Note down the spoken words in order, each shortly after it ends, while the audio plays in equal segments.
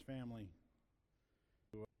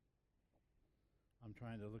I'm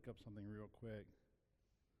trying to look up something real quick.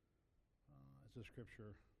 It's a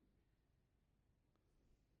scripture.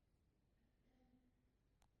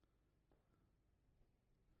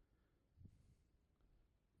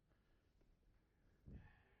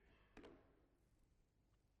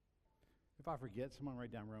 If I forget, someone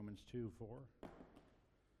write down Romans 2:4.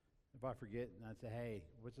 If I forget and I say, hey,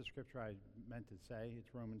 what's the scripture I meant to say?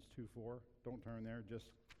 It's Romans 2:4. Don't turn there. Just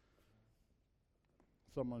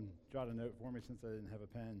someone jot a note for me since I didn't have a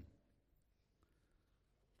pen.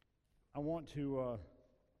 I want to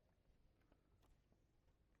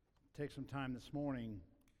take some time this morning.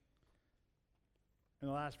 In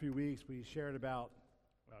the last few weeks, we shared about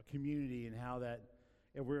community and how that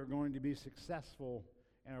if we're going to be successful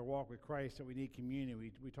in our walk with Christ, that we need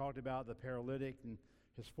community. We talked about the paralytic and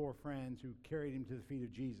his 4 friends who carried him to the feet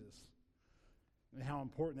of Jesus, and how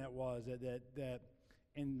important that was. That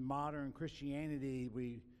in modern Christianity,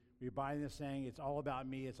 we buy this saying, it's all about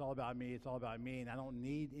me, it's all about me, it's all about me, and I don't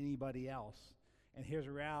need anybody else. And here's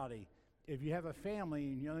the reality. If you have a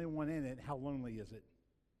family and you're the only one in it, how lonely is it?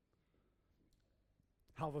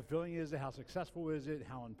 How fulfilling is it? How successful is it?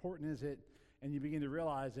 How important is it? And you begin to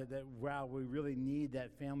realize that wow, we really need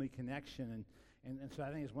that family connection. And so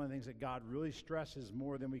I think it's one of the things that God really stresses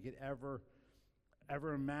more than we could ever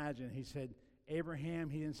imagine. He said,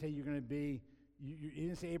 Abraham, he didn't say you're going to be, he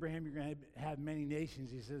didn't say, Abraham, you're going to have many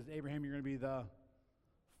nations. He says, Abraham, you're going to be the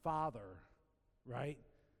father, right?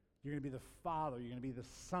 You're going to be the father. You're going to be the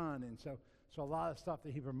son. And so a lot of stuff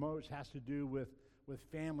that he promotes has to do with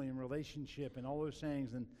family and relationship and all those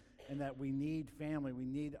things, and that we need family. We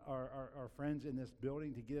need our friends in this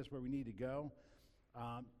building to get us where we need to go.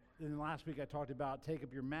 Then last week I talked about take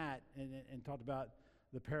up your mat and talked about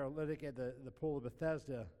the paralytic at the pool of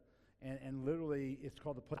Bethesda, and literally it's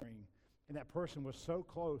called the pouring. And that person was so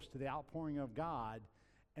close to the outpouring of God,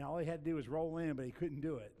 and all he had to do was roll in, but he couldn't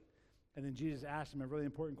do it. And then Jesus asked him a really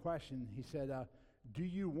important question. He said, do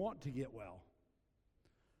you want to get well?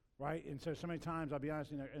 Right? And so many times, I'll be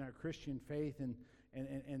honest, in our Christian faith and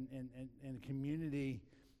community,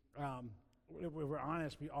 if we're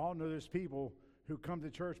honest, we all know there's people who come to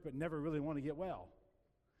church but never really want to get well.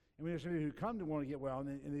 And we have some people who come to want to get well,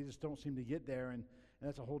 and they just don't seem to get there, and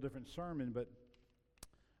that's a whole different sermon. But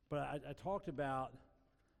I talked about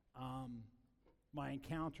my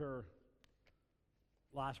encounter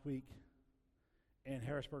last week in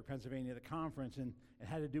Harrisburg, Pennsylvania, at the conference, and it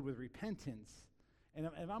had to do with repentance. And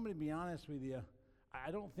if I'm going to be honest with you,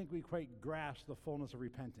 I don't think we quite grasp the fullness of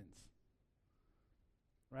repentance,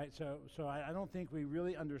 right? So I don't think we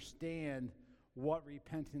really understand what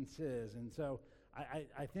repentance is. And so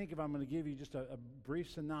I think if I'm going to give you just a brief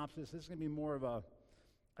synopsis, this is going to be more of a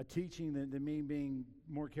teaching than me being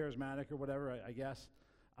more charismatic or whatever, I guess.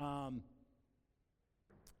 I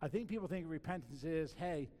think people think repentance is,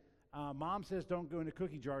 hey, Mom says don't go in the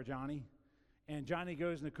cookie jar, Johnny. And Johnny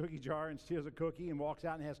goes in the cookie jar and steals a cookie and walks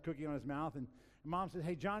out and has cookie on his mouth. And Mom says,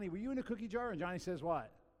 hey, Johnny, were you in the cookie jar? And Johnny says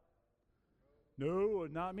what? No,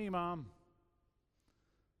 not me, Mom.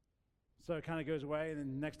 So it kind of goes away. And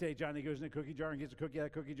then the next day, Johnny goes in the cookie jar and gets a cookie out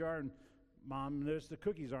of the cookie jar. And Mom noticed the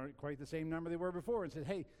cookies aren't quite the same number they were before. And says,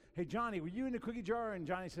 hey, Johnny, were you in the cookie jar? And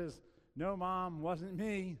Johnny says, no, Mom, wasn't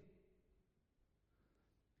me.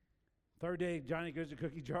 Third day, Johnny goes to the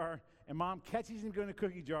cookie jar, and Mom catches him going to the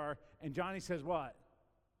cookie jar, and Johnny says what?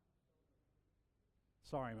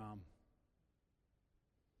 Sorry, Mom.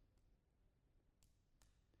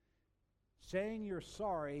 Saying you're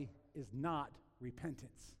sorry is not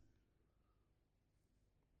repentance.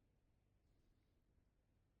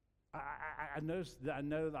 I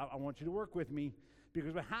want you to work with me,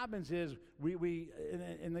 because what happens is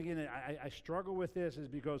and again, I struggle with this is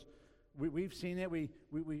because we've seen it. We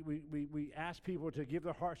ask people to give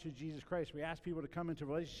their hearts to Jesus Christ. We ask people to come into a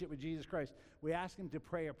relationship with Jesus Christ. We ask them to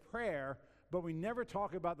pray a prayer, but we never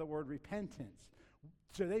talk about the word repentance.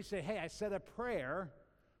 So they say, hey, I said a prayer,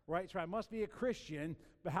 right? So I must be a Christian,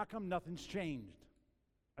 but how come nothing's changed?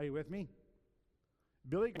 Are you with me?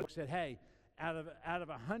 Billy Graham said, hey, out of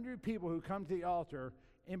 100 people who come to the altar,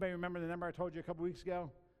 anybody remember the number I told you a couple weeks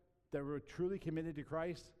ago that were truly committed to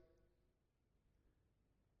Christ?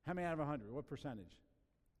 How many out of 100? What percentage?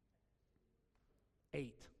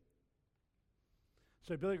 8.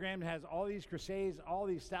 So Billy Graham has all these crusades, all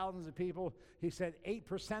these thousands of people. He said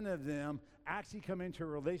 8% of them actually come into a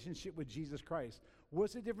relationship with Jesus Christ.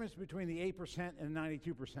 What's the difference between the 8% and the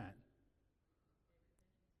 92%?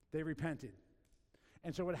 They repented.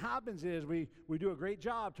 And so what happens is we do a great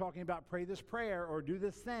job talking about pray this prayer or do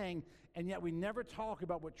this thing, and yet we never talk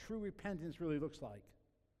about what true repentance really looks like.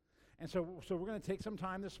 And so we're going to take some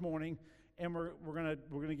time this morning, and we're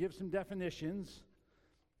going to give some definitions.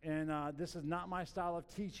 And this is not my style of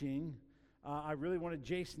teaching. I really wanted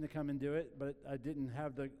Jason to come and do it, but I didn't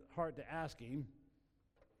have the heart to ask him.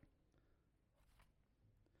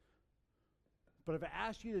 But if I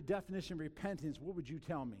asked you the definition of repentance, what would you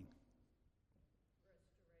tell me?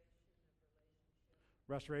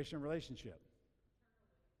 Restoration of relationship.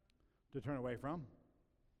 To turn away from.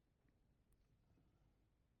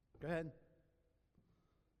 Go ahead.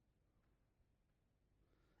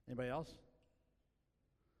 Anybody else?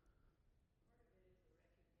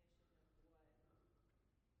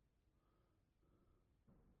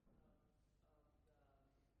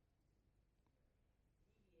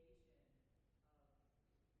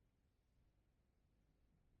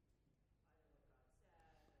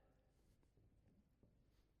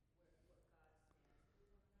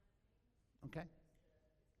 Okay.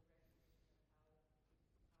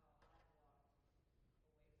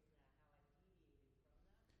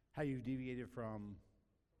 How you've deviated from.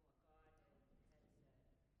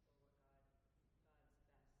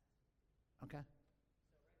 Okay.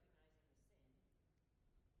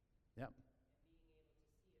 Yep.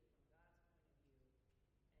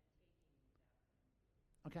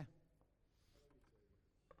 Okay.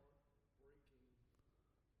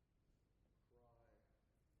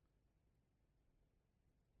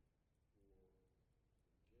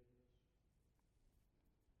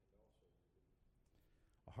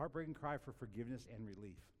 A heartbreaking cry for forgiveness and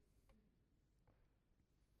relief.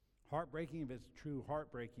 Heartbreaking if it's true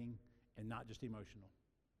heartbreaking and not just emotional.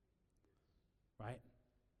 Right?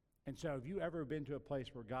 And so if you ever been to a place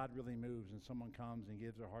where God really moves and someone comes and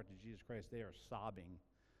gives their heart to Jesus Christ, they are sobbing.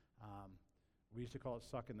 We used to call it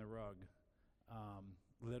sucking the rug.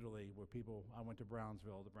 Literally, where people, I went to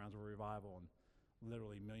Brownsville, the Brownsville Revival, and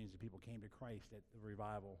literally millions of people came to Christ at the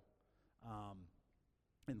revival.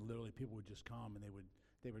 And literally people would just come and they would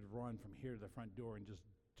run from here to the front door and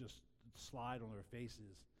just slide on their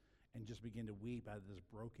faces and just begin to weep out of this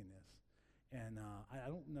brokenness. And I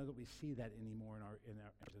don't know that we see that anymore in our.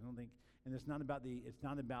 I don't think, and it's not about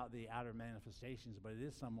the outer manifestations, but it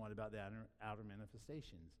is somewhat about the outer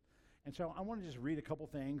manifestations. And so I want to just read a couple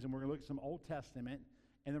things, and we're going to look at some Old Testament,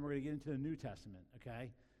 and then we're going to get into the New Testament.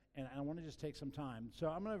 Okay, and I want to just take some time. So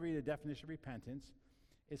I'm going to read a definition of repentance.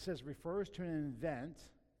 It says refers to an event.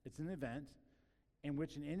 It's an event in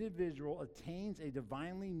which an individual attains a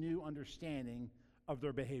divinely new understanding of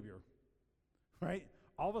their behavior. Right?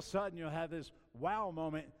 All of a sudden, you'll have this wow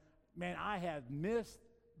moment. Man, I have missed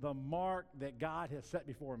the mark that God has set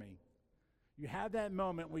before me. You have that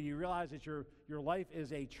moment where you realize that your life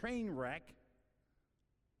is a train wreck.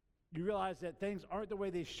 You realize that things aren't the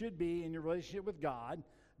way they should be in your relationship with God.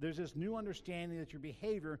 There's this new understanding that your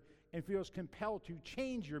behavior and feels compelled to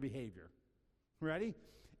change your behavior. Ready?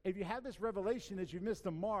 If you have this revelation that you've missed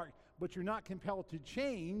the mark, but you're not compelled to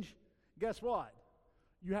change, guess what?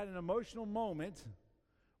 You had an emotional moment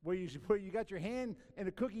where you got your hand in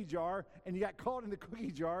a cookie jar and you got caught in the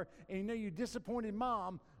cookie jar and you know you disappointed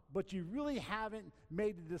mom, but you really haven't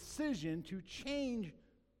made the decision to change.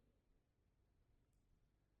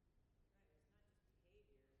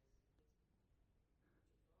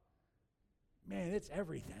 Man, it's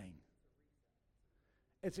everything.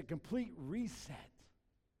 It's a complete reset.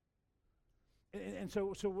 And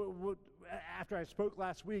so after I spoke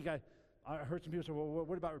last week, I heard some people say, well,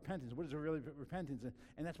 what about repentance? What is really repentance?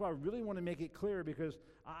 And that's why I really want to make it clear, because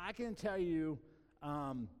I can tell you,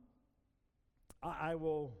 I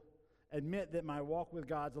will admit that my walk with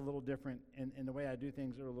God's a little different, and the way I do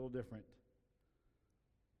things are a little different.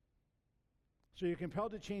 So you're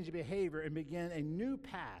compelled to change the behavior and begin a new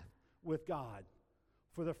path with God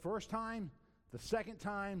for the first time, the second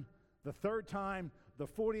time, the third time, the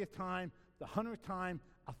 40th time, the 100th time,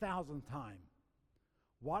 1,000th time.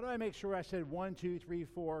 Why do I make sure I said 1, 2, 3,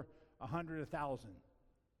 4, 100, 1,000?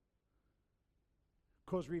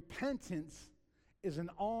 Because repentance is an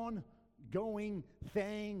ongoing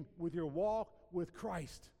thing with your walk with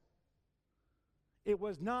Christ. It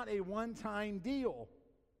was not a one-time deal.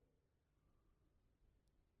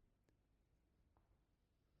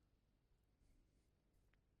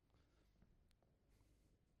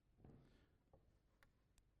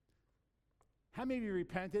 How many of you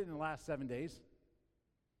repented in the last 7 days?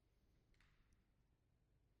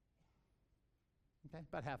 Okay,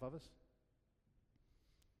 about half of us.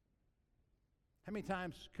 How many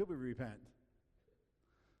times could we repent?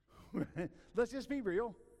 Let's just be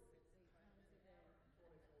real.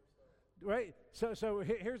 Right? So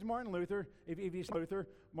here's Martin Luther. If you see Luther,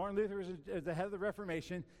 Martin Luther is the head of the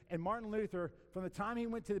Reformation. And Martin Luther, from the time he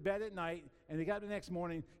went to bed at night and he got up the next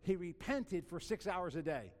morning, he repented for 6 hours a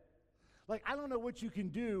day. Like, I don't know what you can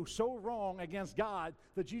do so wrong against God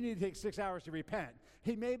that you need to take 6 hours to repent.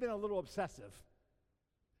 He may have been a little obsessive.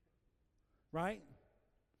 Right?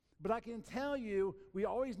 But I can tell you, we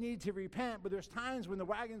always need to repent, but there's times when the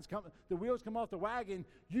wheels come off the wagon,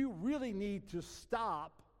 you really need to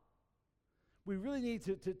stop. We really need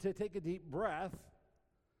to take a deep breath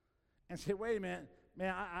and say, wait a minute,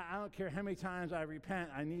 man, I don't care how many times I repent,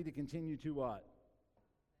 I need to continue to what?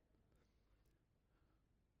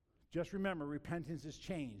 Just remember, repentance is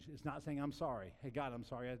change. It's not saying, I'm sorry. Hey, God, I'm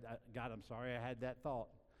sorry. God, I'm sorry I had that thought.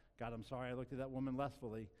 God, I'm sorry I looked at that woman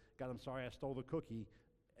lustfully. God, I'm sorry I stole the cookie.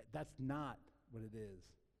 That's not what it is.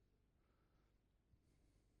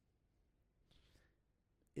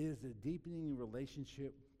 It is a deepening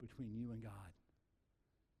relationship between you and God.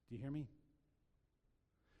 Do you hear me?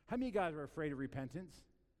 How many of you guys are afraid of repentance?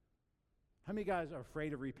 How many of you guys are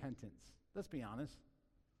afraid of repentance? Let's be honest.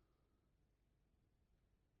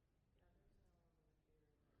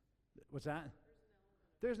 What's that?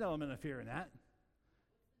 There's an element of fear in that.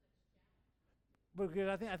 Because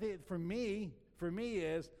I think for me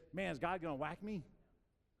is, man, is God going to whack me?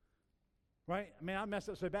 Right? I mean, I messed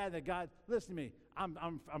up so bad that God, listen to me,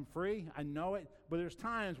 I'm free, I know it, but there's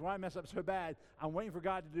times where I mess up so bad, I'm waiting for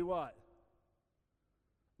God to do what?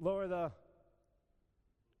 Lower the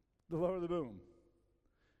boom.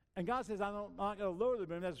 And God says, I'm not going to lower the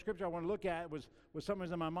boom. That's a scripture I want to look at. Was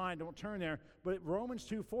somewhere in my mind. Don't turn there. But Romans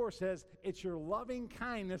 2:4 says, it's your loving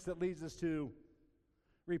kindness that leads us to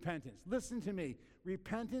repentance. Listen to me.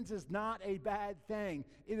 Repentance is not a bad thing.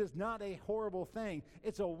 It is not a horrible thing.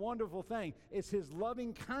 It's a wonderful thing. It's His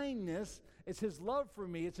loving kindness. It's His love for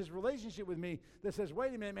me. It's His relationship with me that says,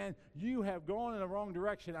 wait a minute, man, you have gone in the wrong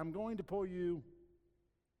direction. I'm going to pull you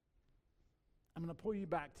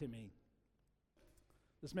back to me.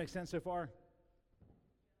 This makes sense so far?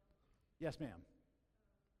 Yes, ma'am.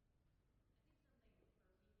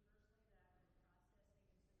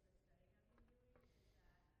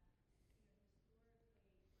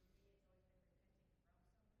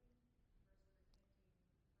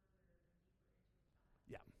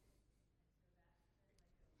 Yeah.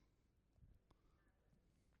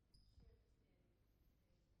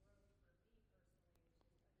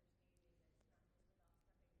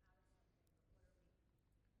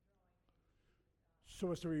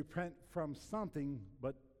 So it's to repent from something,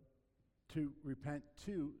 but to repent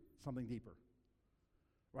to something deeper.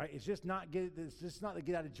 Right? It's just not the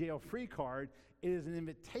get out of jail free card. It is an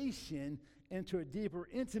invitation into a deeper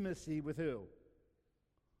intimacy with who?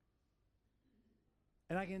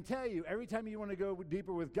 And I can tell you, every time you want to go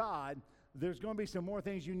deeper with God, there's going to be some more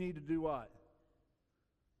things you need to do what?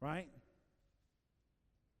 Right?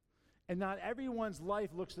 And not everyone's life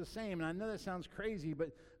looks the same. And I know that sounds crazy,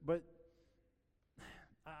 but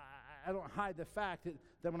I don't hide the fact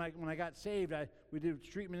that when I got saved, we did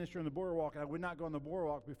street ministry on the boardwalk, and I would not go on the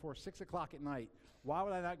boardwalk before 6 o'clock at night. Why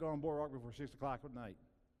would I not go on boardwalk before 6 o'clock at night?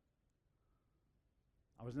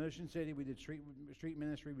 I was in Ocean City. We did street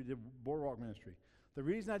ministry. We did boardwalk ministry. The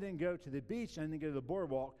reason I didn't go to the beach and I didn't go to the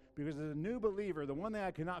boardwalk, because as a new believer, the one thing I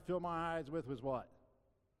could not fill my eyes with was what?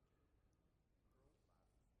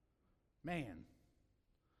 Man.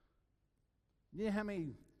 You know how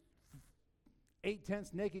many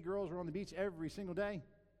 8/10 naked girls were on the beach every single day?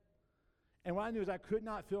 And what I knew is I could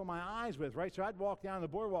not fill my eyes with, right? So I'd walk down the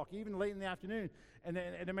boardwalk even late in the afternoon, and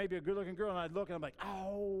there may be a good-looking girl, and I'd look, and I'm like,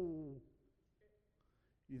 oh.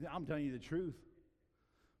 I'm telling you the truth.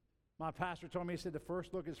 My pastor told me, he said, the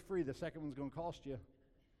first look is free, the second one's going to cost you.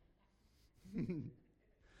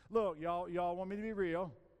 Look, y'all want me to be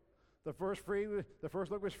real? The first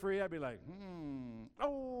look was free. I'd be like,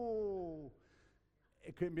 oh.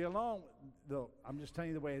 It couldn't be alone. Though I'm just telling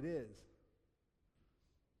you the way it is.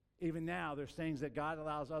 Even now, there's things that God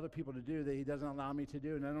allows other people to do that He doesn't allow me to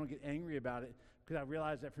do, and I don't get angry about it because I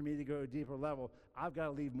realize that for me to go to a deeper level, I've got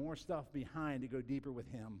to leave more stuff behind to go deeper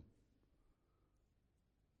with Him.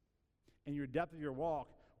 And your depth of your walk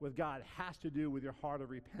with God has to do with your heart of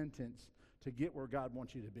repentance to get where God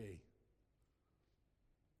wants you to be.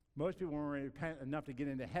 Most people want to repent enough to get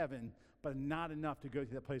into heaven, but not enough to go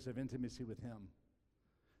to the place of intimacy with Him.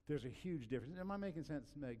 There's a huge difference. Am I making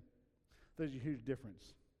sense, Meg? There's a huge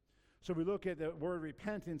difference. So we look at the word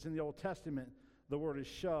repentance in the Old Testament. The word is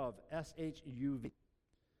shuv, S-H-U-V.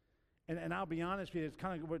 And I'll be honest with you, it's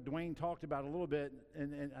kind of what Dwayne talked about a little bit,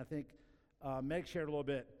 and I think Meg shared a little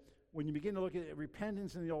bit. when you begin to look at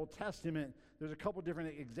repentance in the Old Testament, there's a couple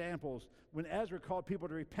different examples. When Ezra called people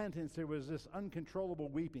to repentance, there was this uncontrollable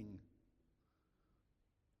weeping.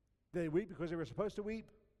 Did they weep because they were supposed to weep?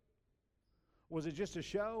 Was it just a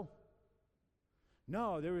show?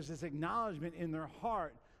 No, there was this acknowledgement in their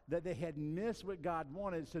heart that they had missed what God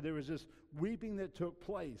wanted, so there was this weeping that took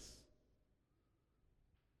place.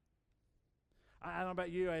 I don't know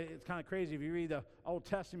about you, it's kind of crazy if you read the Old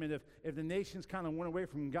Testament, if the nations kind of went away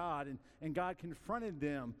from God and God confronted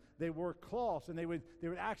them, they wore cloths and they would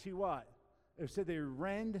actually what? It said they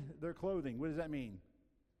rend their clothing. What does that mean?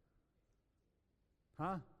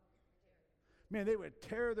 Huh? Man, they would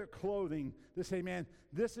tear their clothing to say, man,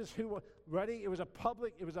 this is who, ready? It was a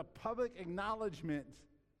public acknowledgement.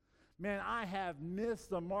 Man, I have missed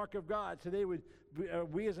the mark of God. So they would,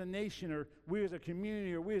 we as a nation, or we as a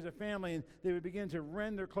community, or we as a family, and they would begin to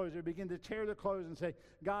rend their clothes. They would begin to tear their clothes and say,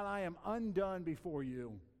 God, I am undone before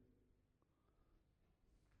you.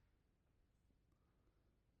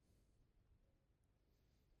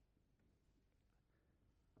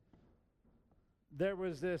 There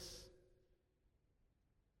was this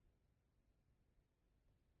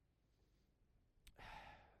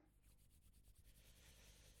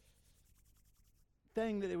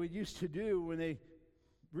thing that they would used to do when they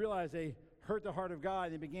realized they hurt the heart of God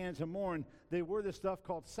and they began to mourn. They wore this stuff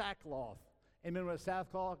called sackcloth. Amen. What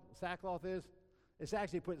sackcloth is? It's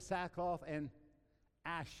actually put sackcloth and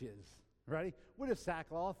ashes. Ready? What is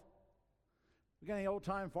sackcloth? We got any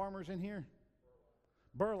old-time farmers in here?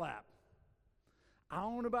 Burlap. I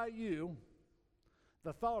don't know about you.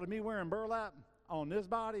 The thought of me wearing burlap on this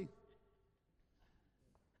body,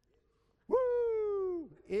 woo,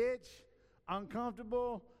 itch,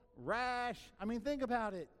 uncomfortable, rash. I mean, think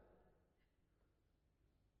about it.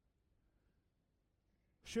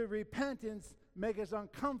 Should repentance make us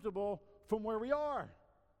uncomfortable from where we are?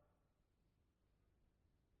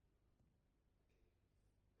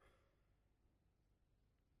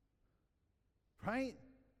 Right?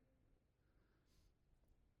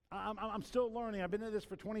 I'm still learning. I've been in this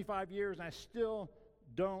for 25 years, and I still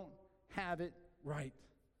don't have it right.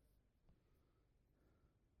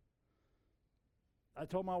 I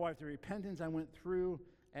told my wife the repentance I went through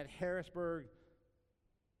at Harrisburg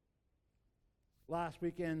last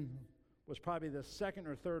weekend was probably the second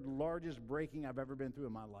or third largest breaking I've ever been through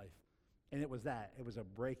in my life. And it was that. It was a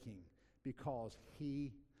breaking because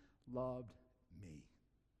he loved me.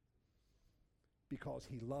 Because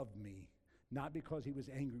he loved me. Not because he was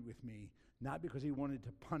angry with me. Not because he wanted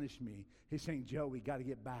to punish me. He's saying, Joe, we got to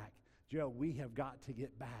get back. Joe, we have got to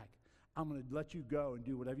get back. I'm going to let you go and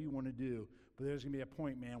do whatever you want to do. But there's going to be a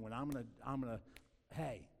point, man, when I'm going to,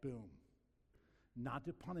 hey, boom. Not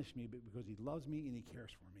to punish me, but because he loves me and he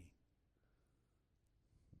cares for me.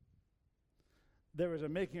 There was a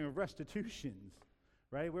making of restitutions,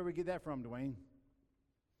 right? Where we get that from, Dwayne?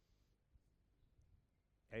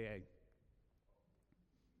 AA.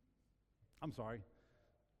 I'm sorry,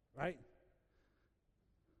 right?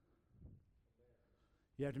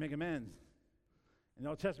 You have to make amends. In the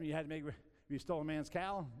Old Testament, you had to make, if you stole a man's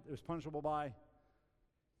cow, it was punishable by, you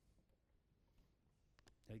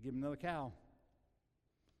had to give him another cow,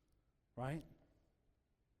 right?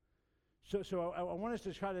 So I want us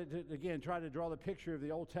to try to draw the picture of the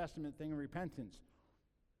Old Testament thing of repentance.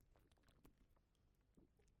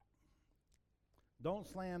 Don't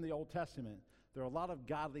slam the Old Testament. There are a lot of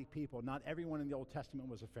godly people. Not everyone in the Old Testament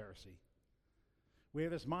was a Pharisee. We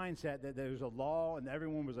have this mindset that there's a law and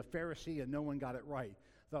everyone was a Pharisee and no one got it right.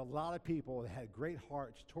 There are a lot of people that had great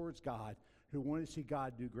hearts towards God who wanted to see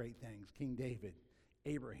God do great things. King David,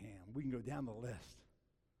 Abraham. We can go down the list.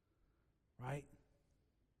 Right?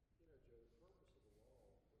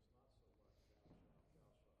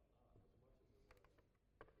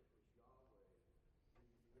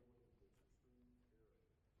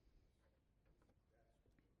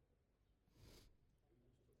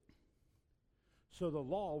 So the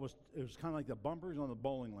law was kind of like the bumpers on the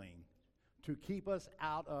bowling lane to keep us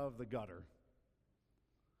out of the gutter.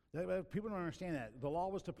 People don't understand that. The law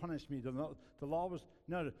was to punish me. The law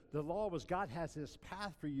was God has this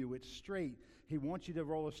path for you. It's straight. He wants you to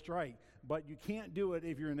roll a strike, but you can't do it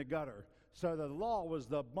if you're in the gutter. So the law was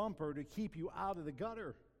the bumper to keep you out of the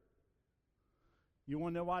gutter. You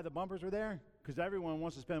want to know why the bumpers were there? Because everyone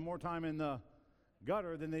wants to spend more time in the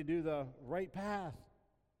gutter than they do the right path.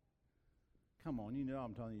 Come on, you know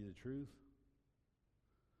I'm telling you the truth.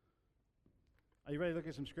 Are you ready to look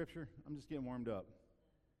at some scripture? I'm just getting warmed up.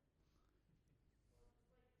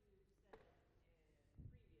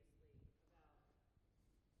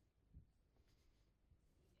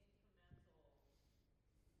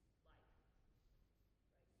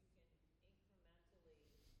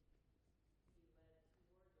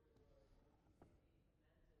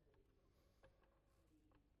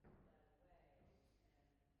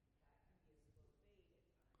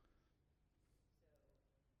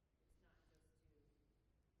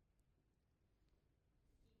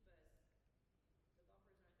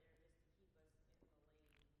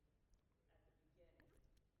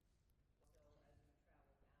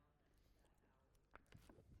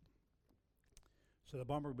 So the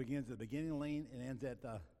bumper begins at the beginning of the lane and ends at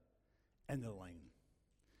the end of the lane.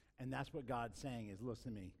 And that's what God's saying is,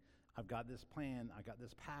 listen to me. I've got this plan. I've got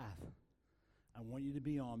this path I want you to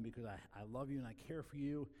be on because I love you and I care for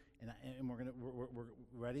you. And we're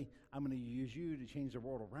ready. I'm going to use you to change the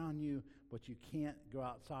world around you, but you can't go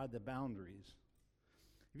outside the boundaries.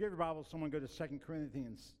 If you have your Bible, someone go to 2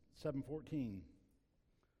 Corinthians 7:14.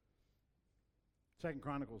 2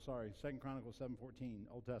 Chronicles 7:14,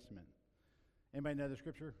 Old Testament. Anybody know the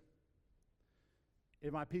scripture?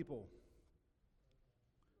 If my people,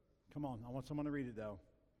 come on, I want someone to read it though.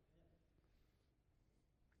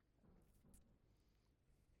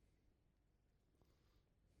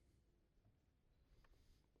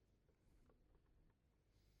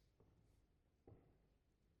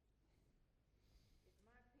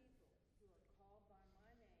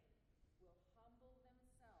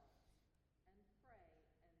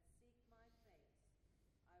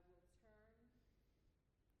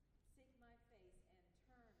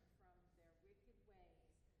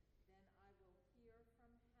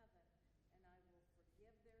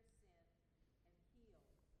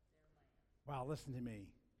 Wow, listen to me.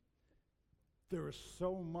 There is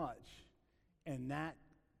so much in that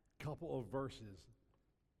couple of verses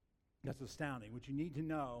that's astounding. What you need to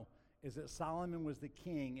know is that Solomon was the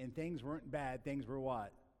king, and things weren't bad. Things were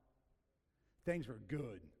what? Things were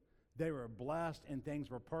good. They were blessed, and things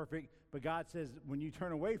were perfect. But God says, when you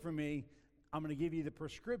turn away from me, I'm going to give you the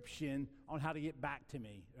prescription on how to get back to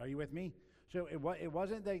me. Are you with me? So it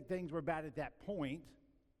wasn't that things were bad at that point.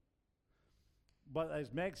 But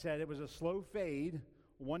as Meg said, it was a slow fade,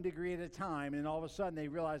 1 degree at a time, and all of a sudden they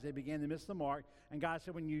realized they began to miss the mark. And God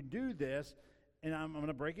said, when you do this, and I'm going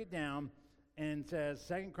to break it down, and it says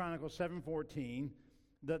 2 Chronicles 7:14,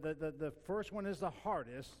 the first one is the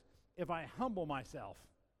hardest, if I humble myself.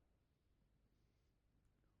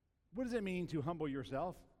 What does it mean to humble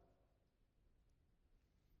yourself?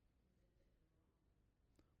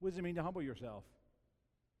 What does it mean to humble yourself?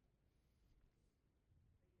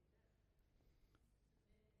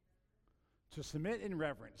 To submit in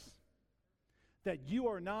reverence. That you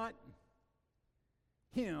are not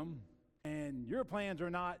him and your plans are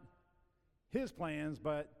not his plans,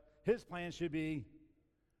 but his plans should be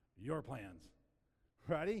your plans.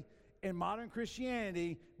 Ready? In modern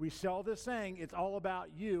Christianity, we sell this saying, it's all about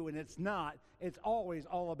you, and it's not. It's always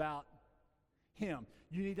all about him.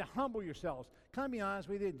 You need to humble yourselves. Can I be honest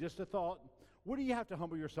with you? Just a thought. What do you have to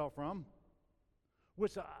humble yourself from?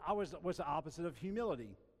 What's the opposite of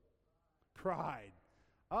humility? Pride.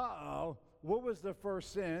 Uh-oh. What was the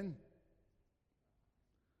first sin?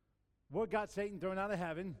 What got Satan thrown out of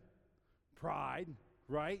heaven? Pride,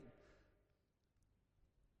 right?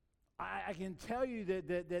 I can tell you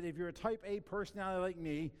that if you're a type A personality like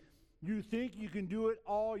me, you think you can do it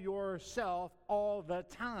all yourself all the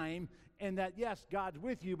time, and that, yes, God's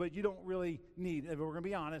with you, but you don't really need, if we're going to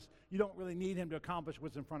be honest, you don't really need him to accomplish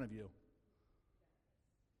what's in front of you.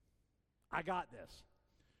 I got this.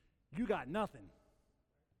 You got nothing.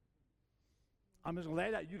 I'm just going to lay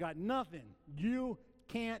it out. You got nothing. You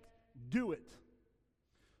can't do it.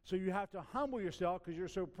 So you have to humble yourself because you're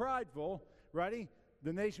so prideful. Ready?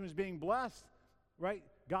 The nation was being blessed, right?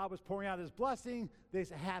 God was pouring out his blessing. They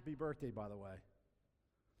said, happy birthday, by the way.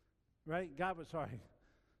 Right? God was, sorry,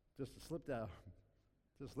 just slipped out.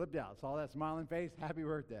 Just slipped out. Saw that smiling face, happy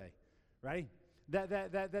birthday. Right?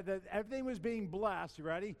 That everything was being blessed, you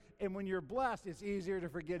ready? And when you're blessed, it's easier to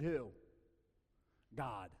forget who?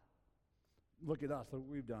 God. Look at us, look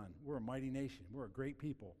what we've done. We're a mighty nation. We're a great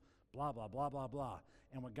people. Blah, blah, blah, blah, blah.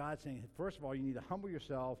 And what God's saying, first of all, you need to humble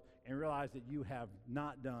yourself and realize that you have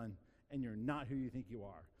not done and you're not who you think you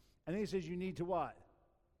are. And then he says you need to what?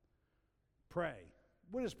 Pray.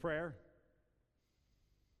 What is prayer?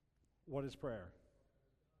 What is prayer?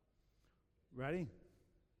 Ready?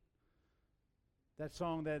 That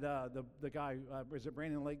song that the guy, is it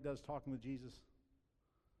Brandon Lake does, Talking with Jesus?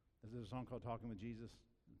 Is there a song called Talking with Jesus?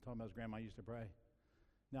 Talking about his grandma used to pray.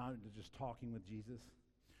 Now I'm just talking with Jesus.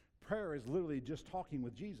 Prayer is literally just talking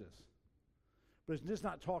with Jesus. But it's just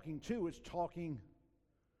not talking to, it's talking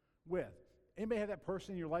with. Anybody have that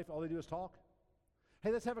person in your life, all they do is talk?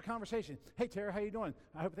 Hey, let's have a conversation. Hey, Tara, how you doing?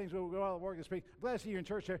 I hope things will go out of work this week. I'm glad to see you in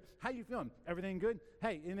church, Tara. How you feeling? Everything good?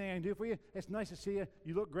 Hey, anything I can do for you? It's nice to see you.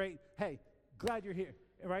 You look great. Hey, glad you're here.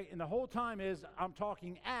 Right? And the whole time is I'm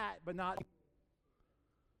talking at, but not.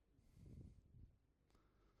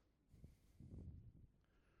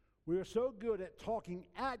 We are so good at talking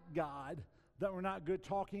at God that we're not good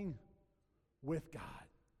talking with God.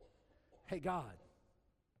 Hey, God.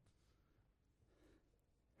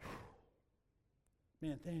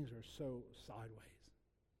 Man, things are so sideways.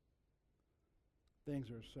 things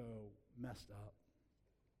are so messed up.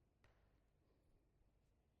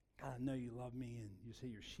 God, I know you love me, and you say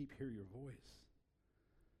your sheep hear your voice.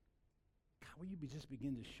 God, will you just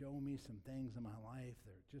begin to show me some things in my life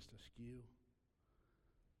that are just askew?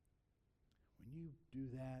 When you do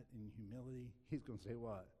that in humility, he's going to say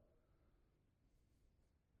what?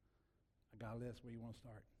 I got a list where you want to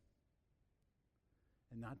start.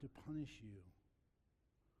 And not to punish you,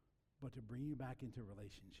 but to bring you back into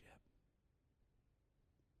relationship.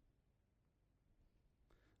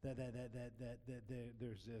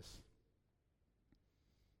 There's this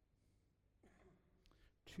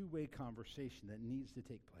two-way conversation that needs to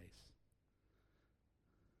take place.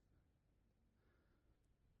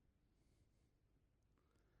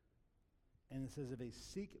 And it says, if they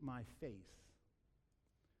seek my face.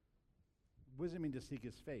 What does it mean to seek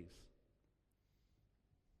his face?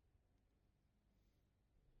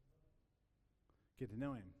 Get to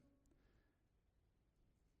know him.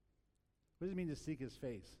 What does it mean to seek his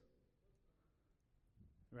face?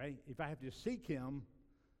 Right? If I have to seek him,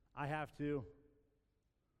 I have to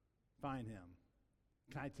find him.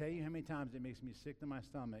 Can I tell you how many times it makes me sick to my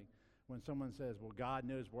stomach when someone says, well, God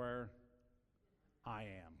knows where I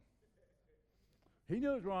am. He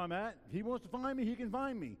knows where I'm at. He wants to find me, he can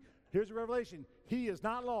find me. Here's a revelation. He is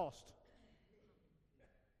not lost.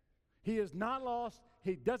 He is not lost.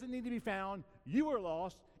 He doesn't need to be found. You are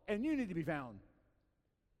lost, and you need to be found.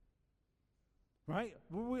 Right?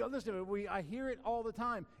 Listen, I hear it all the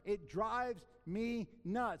time. It drives me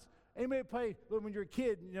nuts. Anybody play, when you're a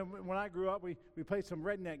kid, when I grew up, we played some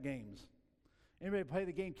redneck games. Anybody play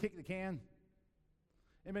the game Kick the Can?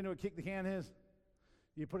 Anybody know what Kick the Can is?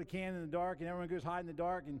 You put a can in the dark, and everyone goes hide in the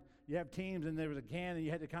dark, and you have teams, and there was a can, and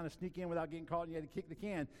you had to kind of sneak in without getting caught, and you had to kick the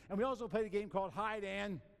can. And we also played a game called Hide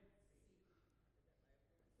and...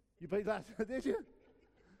 You played last, did you?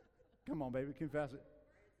 Come on, baby, confess it.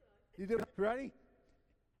 You do it. Ready?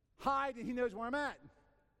 Hide, and he knows where I'm at.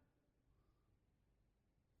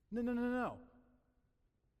 No.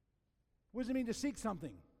 What does it mean to seek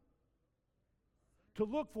something? To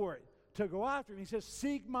look for it, to go after it. He says,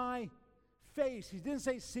 seek my face. He didn't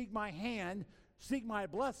say seek my hand, seek my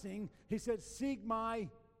blessing. He said, seek my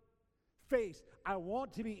face. I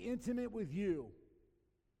want to be intimate with you.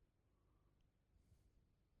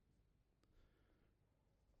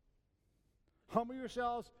 Humble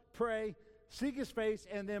yourselves, pray, seek his face,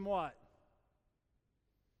 and then what?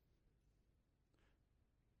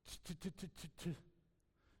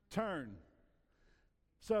 Turn.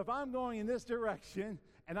 So if I'm going in this direction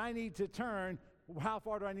and I need to turn, how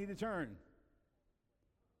far do I need to turn?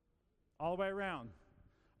 All the way around.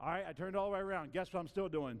 All right, I turned all the way around. Guess what I'm still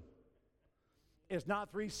doing? It's not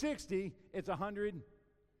 360, it's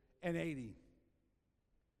 180.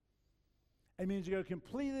 It means you go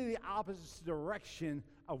completely the opposite direction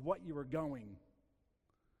of what you were going.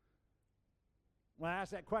 When I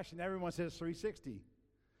ask that question, everyone says 360.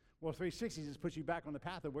 Well, 360 just puts you back on the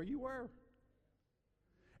path of where you were.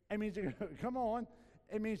 It means to go, come on.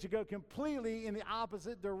 It means to go completely in the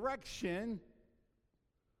opposite direction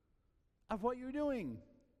of what you're doing.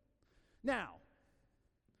 Now,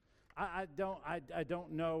 I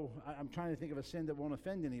don't know. I'm trying to think of a sin that won't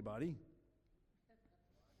offend anybody.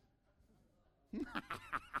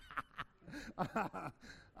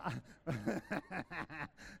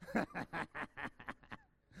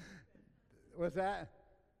 What's that?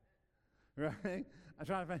 Right? I'm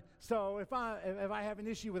trying to find. So if I have an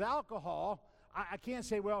issue with alcohol, I can't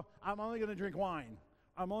say, well, I'm only going to drink wine.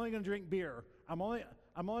 I'm only going to drink beer. I'm only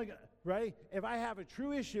right? If I have a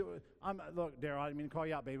true issue, look, Daryl, I didn't mean to call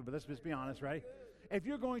you out, baby, but let's just be honest, right? If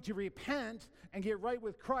you're going to repent and get right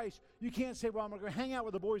with Christ, you can't say, well, I'm going to hang out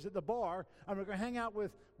with the boys at the bar. I'm going to hang out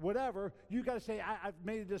with whatever. You got to say, I've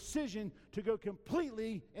made a decision to go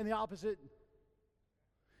completely in the opposite.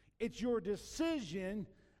 It's your decision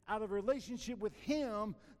out of a relationship with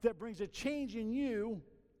him that brings a change in you.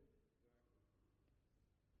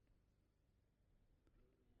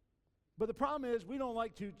 But the problem is we don't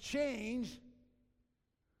like to change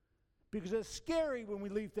because it's scary when we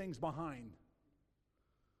leave things behind.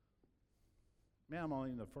 Man, I'm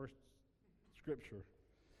only in the first scripture.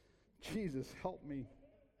 Jesus, help me.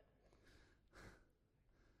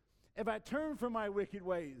 If I turn from my wicked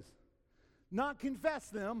ways, not confess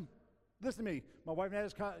them. Listen to me. My wife and I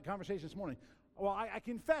had this conversation this morning. Well, I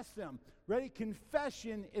confess them. Ready?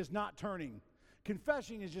 Confession is not turning.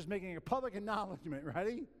 Confession is just making a public acknowledgement.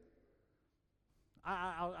 Ready?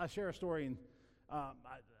 I'll share a story, and I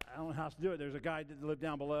don't know how else to do it. There's a guy that lived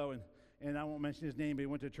down below, and I won't mention his name, but he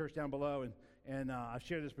went to a church down below, and I've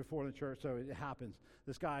shared this before in the church, so it happens.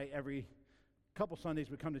 This guy, every couple Sundays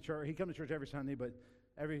would come to church. He'd come to church every Sunday, but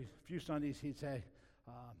every few Sundays he'd say,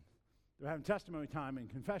 they're having testimony time and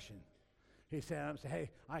confession. He'd say, hey,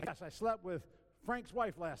 I slept with Frank's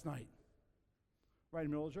wife last night, right in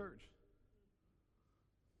the middle of church.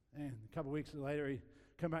 And a couple weeks later, he'd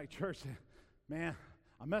come back to church and say, man,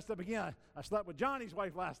 I messed up again. I slept with Johnny's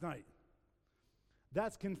wife last night.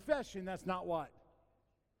 That's confession. That's not what?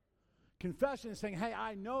 Confession is saying, hey,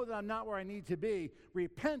 I know that I'm not where I need to be.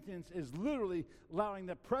 Repentance is literally allowing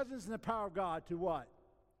the presence and the power of God to what?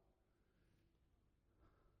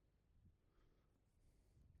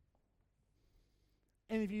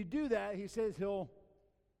 And if you do that, he says he'll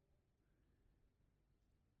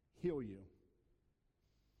heal you.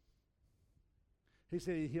 He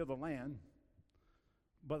said he'd heal the land,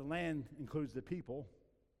 but the land includes the people.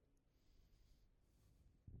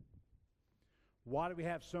 Why do we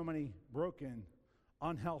have so many broken,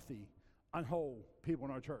 unhealthy, unwhole people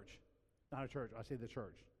in our church? Not a church, I say the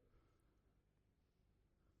church.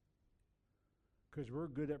 Because we're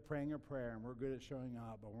good at praying a prayer and we're good at showing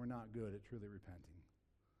up, but we're not good at truly repenting.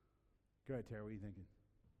 Go ahead, Tara, what are you thinking?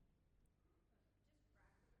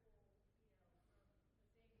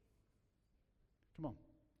 Come on.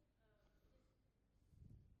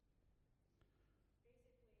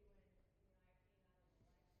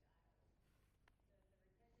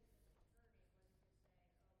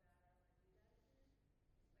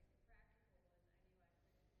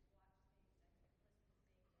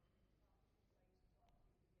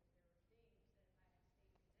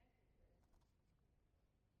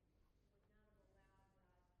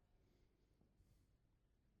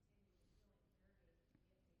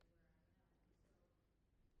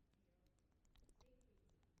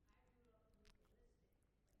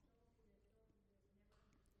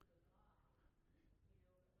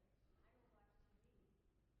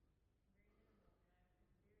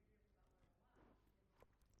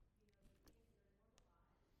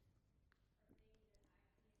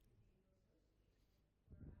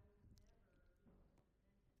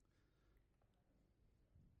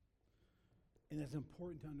 And it's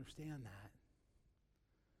important to understand that.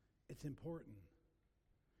 It's important.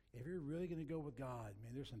 If you're really going to go with God,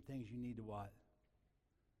 man, there's some things you need to what?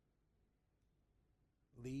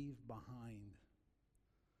 Leave behind.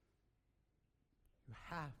 You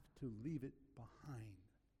have to leave it behind.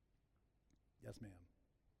 Yes, ma'am.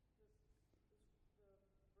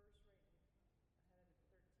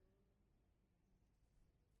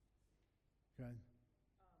 Okay.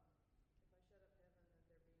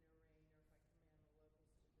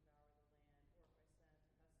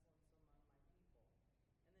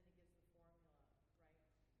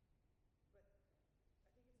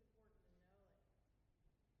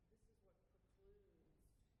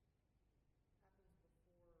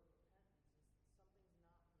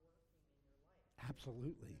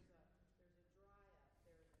 Absolutely. There's a dry up,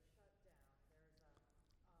 there's a shutdown, there's a stuck.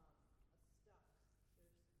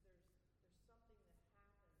 There's something that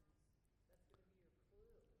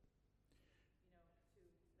happens that's going to be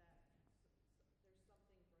your clue, to that. There's something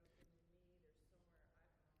broken in me. There's somewhere I've gone awry.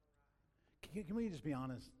 Can we just be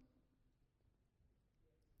honest?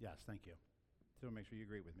 Yes, thank you. So make sure you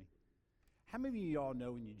agree with me. How many of you all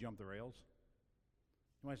know when you jump the rails?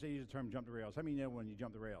 When I say use the term jump the rails, how many know when you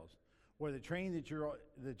jump the rails? Where the train that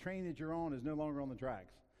you're on is no longer on the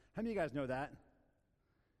tracks. How many of you guys know that?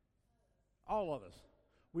 All of us.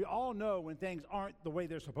 We all know when things aren't the way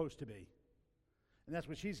they're supposed to be. And that's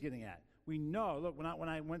what she's getting at. We know, look, when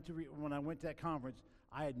I went to that conference,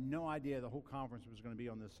 I had no idea the whole conference was going to be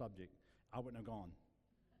on this subject. I wouldn't have gone.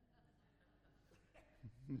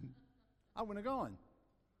 I wouldn't have gone.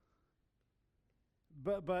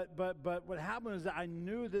 But what happened is that I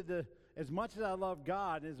knew that as much as I love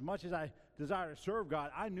God, as much as I desire to serve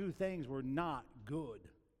God, I knew things were not good.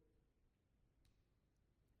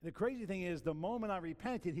 The crazy thing is, the moment I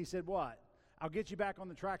repented, he said, what? I'll get you back on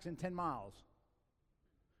the tracks in 10 miles.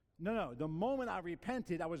 No. The moment I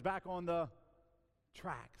repented, I was back on the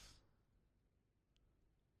tracks.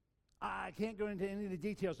 I can't go into any of the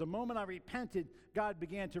details. The moment I repented, God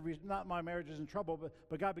began to, not my marriage is in trouble,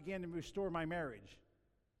 but God began to restore my marriage.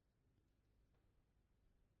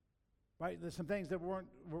 Right? There's some things that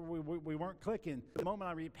we weren't clicking. The moment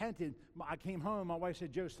I repented, I came home, my wife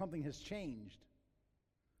said, Joe, something has changed.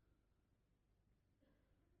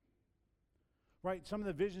 Right? Some of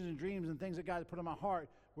the visions and dreams and things that God had put in my heart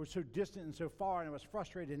were so distant and so far, and I was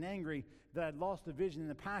frustrated and angry that I'd lost the vision and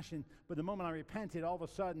the passion. But the moment I repented, all of a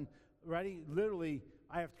sudden, literally,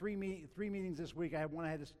 I have three meetings this week. I had one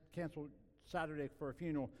I had to cancel Saturday for a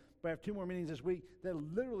funeral, but I have 2 more meetings this week that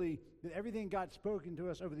literally, that everything God's spoken to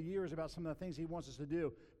us over the years about some of the things he wants us to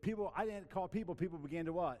do. People, I didn't call people began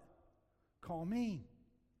to what? Call me.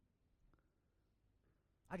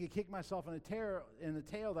 I could kick myself in the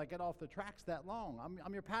tail that I got off the tracks that long.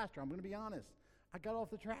 I'm your pastor. I'm going to be honest. I got off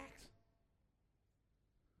the tracks.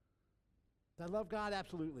 Did I love God?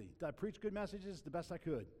 Absolutely. Did I preach good messages? The best I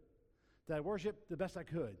could. Did I worship? The best I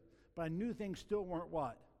could. But I knew things still weren't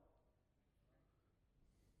what?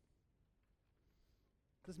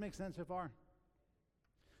 Does this make sense so far?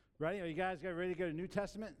 Ready? Are you guys ready to go to New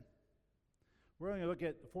Testament? We're only going to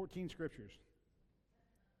look at 14 scriptures.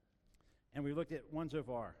 And we looked at 1 so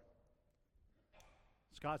far.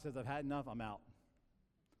 Scott says, I've had enough. I'm out.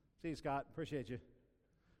 See you, Scott. Appreciate you.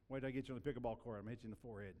 Wait till I get you on the pickleball court. I'm going to hit you in the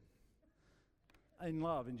forehead. In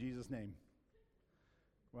love, in Jesus' name.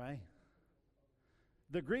 Right?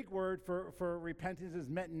 The Greek word for repentance is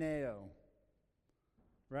metanoia.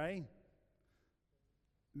 Right?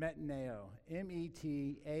 Metanoia.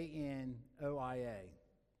 Metanoia.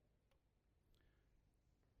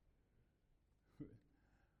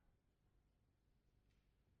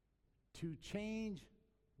 To change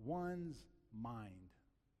one's mind.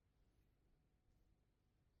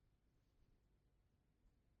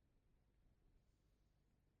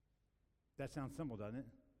 That sounds simple, doesn't it?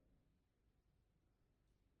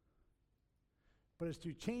 But it's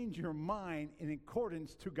to change your mind in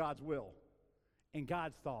accordance to God's will and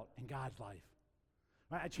God's thought and God's life.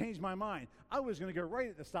 Right? I changed my mind. I was going to go right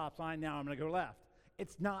at the stop sign. Now I'm going to go left.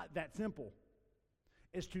 It's not that simple.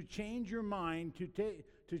 It's to change your mind,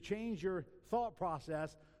 to change your thought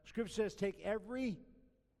process. Scripture says take every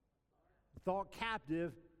thought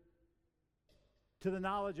captive to the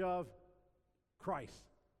knowledge of Christ.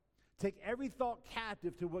 Take every thought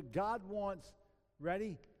captive to what God wants,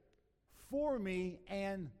 ready, for me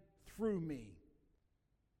and through me.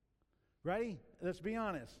 Ready? Let's be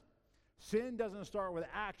honest. Sin doesn't start with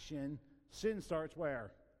action. Sin starts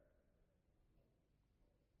where?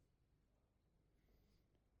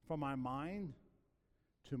 From my mind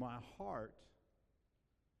to my heart,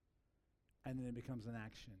 and then it becomes an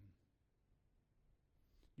action.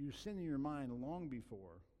 You sin in your mind long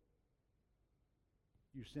before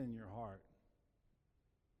you sin in your heart.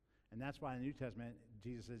 And that's why in the New Testament,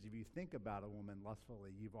 Jesus says, if you think about a woman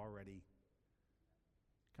lustfully, you've already,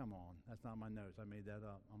 come on, that's not my notes. I made that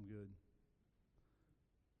up. I'm good.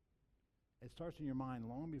 It starts in your mind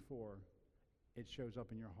long before it shows up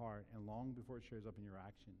in your heart and long before it shows up in your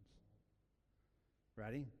actions.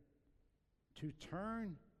 Ready? To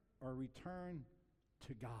turn or return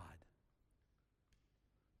to God.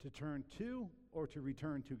 To turn to or to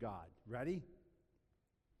return to God. Ready?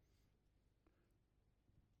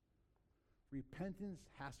 Repentance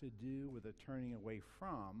has to do with a turning away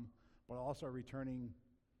from, but also returning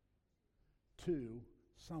to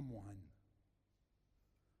someone.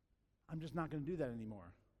 I'm just not going to do that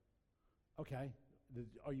anymore. Okay,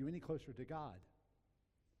 are you any closer to God?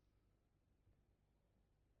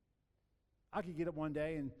 I could get up one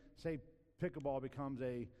day and say pickleball becomes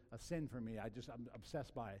a sin for me. I'm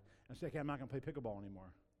obsessed by it. And say, okay, I'm not going to play pickleball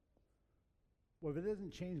anymore. Well, if it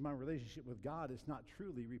doesn't change my relationship with God, it's not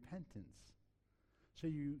truly repentance. So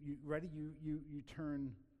you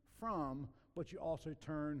turn from, but you also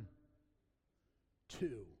turn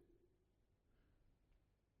to.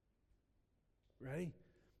 Ready?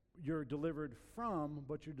 You're delivered from,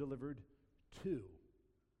 but you're delivered to.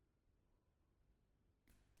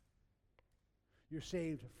 You're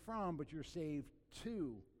saved from, but you're saved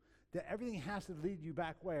to. That everything has to lead you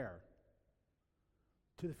back where?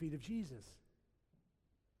 To the feet of Jesus.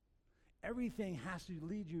 Everything has to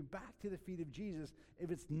lead you back to the feet of Jesus.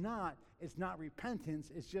 If it's not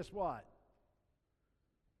repentance. It's just what?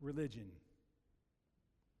 Religion.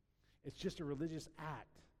 It's just a religious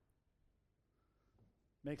act.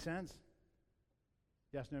 Make sense?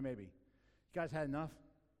 Yes, no, maybe. You guys had enough?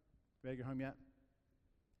 Ready to go home yet?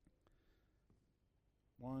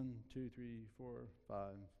 1, 2, 3, 4, 5.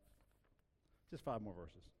 Just 5 more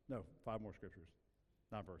verses. No, 5 more scriptures,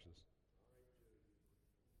 not verses.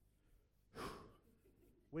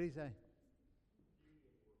 What did he say?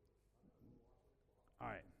 All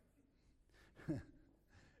right.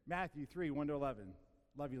 Matthew 3, 1 to 11.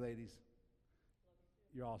 Love you, ladies.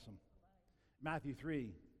 You're awesome. Matthew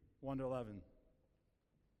 3, 1 to 11.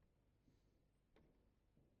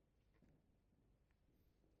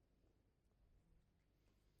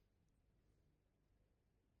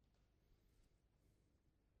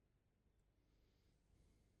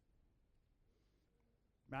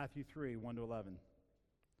 Matthew 3, 1 to 11.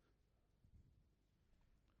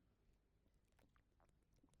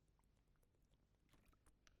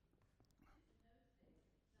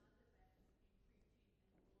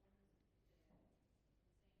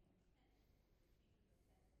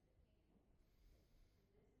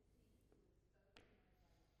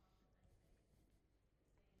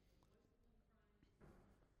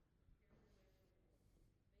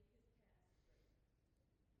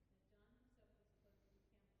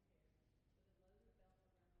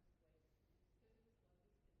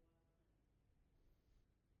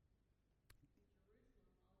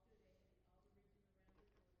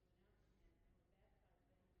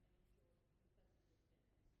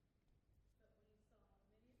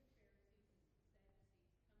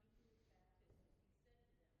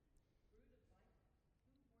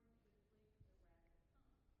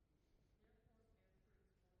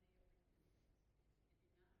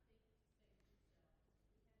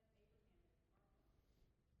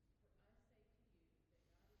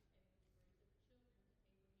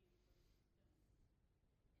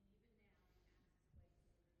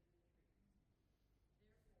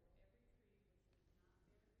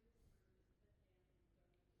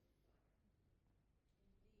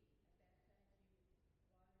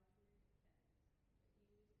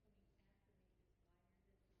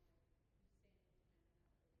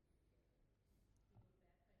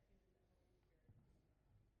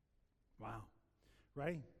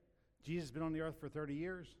 right? Jesus has been on the earth for 30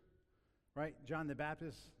 years, right? John the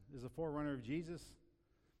Baptist is a forerunner of Jesus.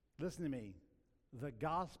 Listen to me. The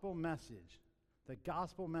gospel message,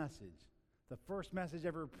 the first message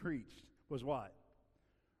ever preached was what?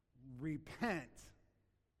 Repent.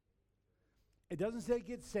 It doesn't say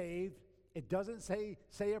get saved. It doesn't say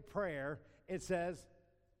a prayer. It says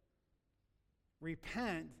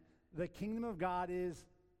repent. The kingdom of God is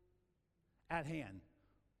at hand.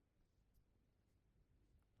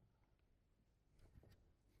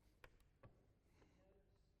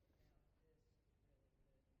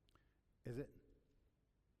 Is it?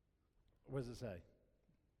 What does it say?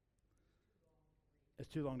 It's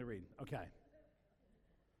too long to read. Okay.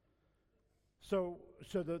 So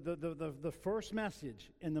the first message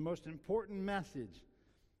and the most important message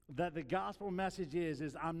that the gospel message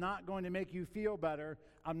is I'm not going to make you feel better.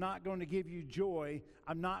 I'm not going to give you joy.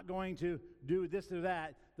 I'm not going to do this or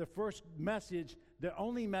that. The first message, the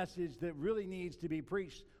only message that really needs to be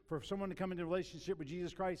preached for someone to come into a relationship with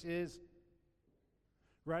Jesus Christ is,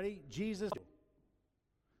 ready? Jesus.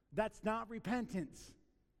 That's not repentance.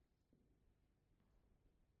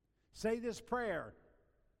 Say this prayer.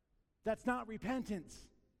 That's not repentance.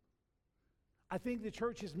 I think the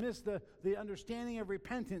church has missed the understanding of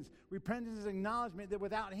repentance. Repentance is acknowledgement that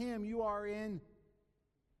without Him you are in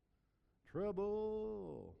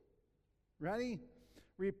trouble. Ready?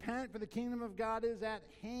 Repent, for the kingdom of God is at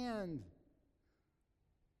hand.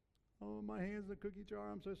 Oh, my hand's in a cookie jar.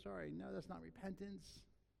 I'm so sorry. No, that's not repentance.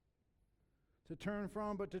 To turn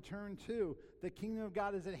from, but to turn to. The kingdom of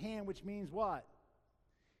God is at hand, which means what?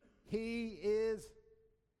 He is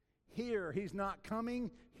here. He's not coming.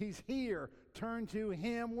 He's here. Turn to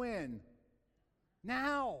Him when?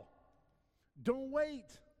 Now. Don't wait.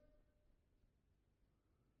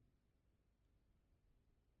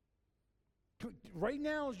 Right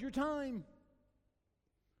now is your time.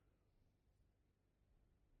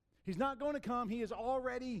 He's not going to come. He is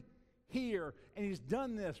already here, and He's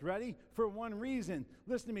done this, ready? For one reason.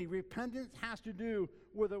 Listen to me. Repentance has to do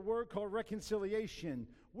with a word called reconciliation.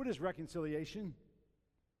 What is reconciliation?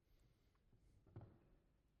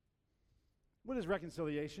 What is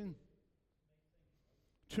reconciliation?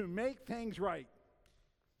 To make things right.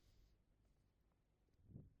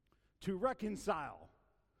 To reconcile.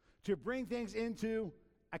 To bring things into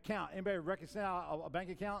account. Anybody reconcile a bank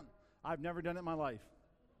account? I've never done it in my life.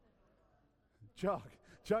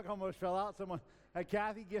 Chuck almost fell out. Someone, hey,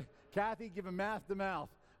 Kathy, give him mouth to mouth.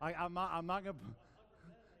 I'm not going to,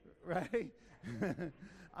 right?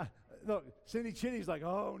 Look, Cindy Chitty's like,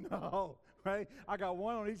 oh no, right? I got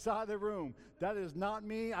one on each side of the room. That is not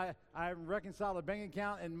me. I haven't reconciled a bank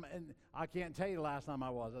account, and I can't tell you the last time I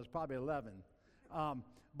was. I was probably 11.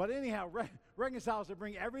 But anyhow, reconcile is to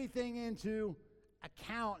bring everything into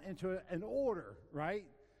account, into an order, right?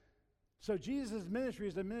 So Jesus' ministry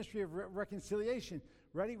is a ministry of reconciliation.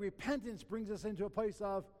 Ready? Repentance brings us into a place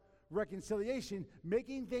of reconciliation,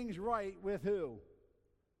 making things right with who?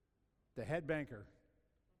 The head banker.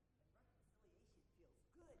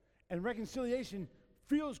 And reconciliation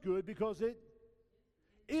feels good because it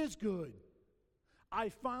is good. I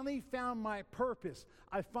finally found my purpose.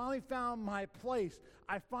 I finally found my place.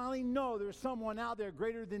 I finally know there's someone out there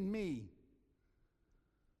greater than me.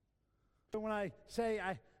 So when I say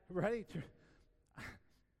ready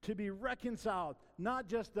to be reconciled, not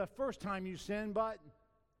just the first time you sin, but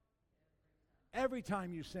every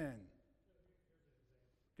time you sin.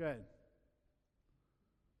 Good.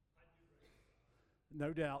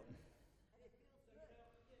 No doubt.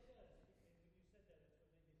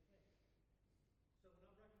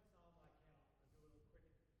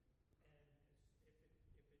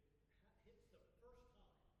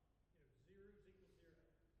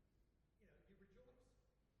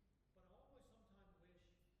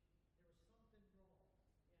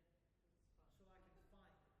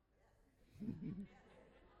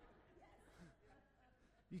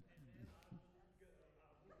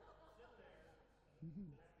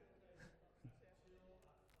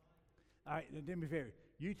 All right, do me a favor.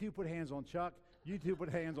 You two put hands on Chuck. You two put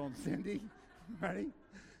hands on Cindy. Ready?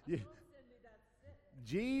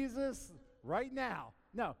 Jesus, right now.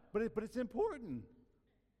 No, but it's important.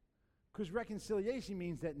 Because reconciliation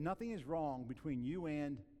means that nothing is wrong between you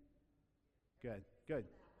and... Good. The point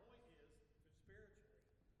is, if it's spiritual,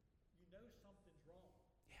 you know something's wrong.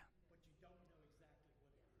 Yeah. But you don't know exactly what it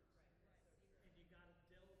is. And you got to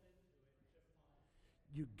delve into it to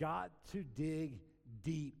find. You got to dig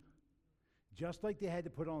deep. Just like they had to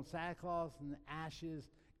put on sackcloth and ashes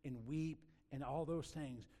and weep and all those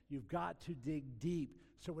things, you've got to dig deep.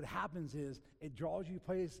 So what happens is it draws you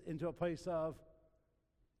into a place of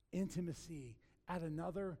intimacy at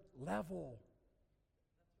another level.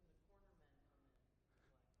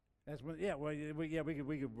 That's when the corner men come in. That's when,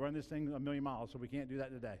 we could run this thing a million miles, so we can't do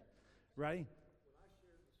that today. Ready? When I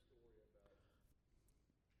shared the story about a group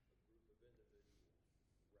of individuals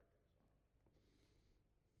reconciling,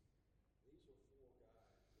 these are four guys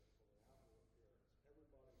that from an outward appearance,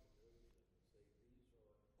 everybody knows them and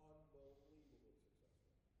say these are unbelievably successful.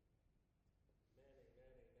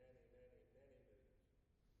 Many millions.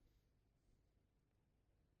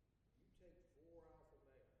 You take four alpha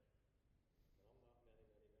males, and I'm not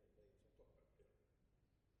many millions, I'm talking about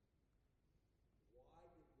millions. Why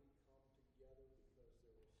did we come together? Because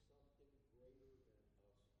there was something greater than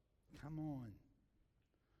us. Come on.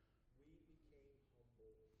 We became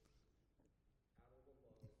humble out of the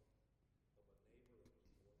love of a neighbor that was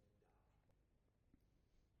going to die.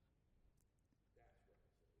 That's reconciliation.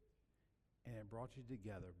 And it brought you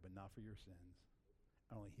together, but not for your sins.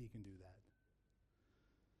 Only he can do that.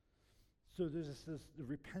 So there's the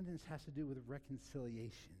repentance has to do with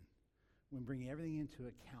reconciliation. When bringing everything into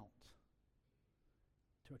account.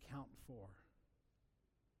 To account for.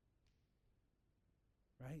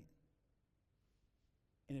 Right?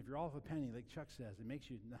 And if you're off a penny, like Chuck says, it makes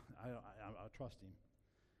you, I'll trust him.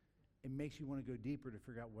 It makes you want to go deeper to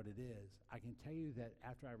figure out what it is. I can tell you that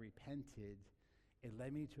after I repented, it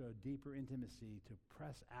led me to a deeper intimacy to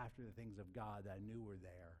press after the things of God that I knew were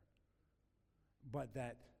there. But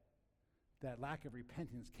that lack of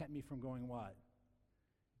repentance kept me from going what?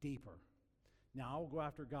 Deeper. Now, I'll go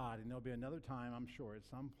after God, and there'll be another time, I'm sure, at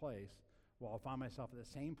some place where I'll find myself at the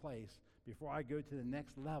same place. Before I go to the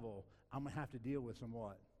next level, I'm going to have to deal with some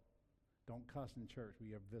what? Don't cuss in church.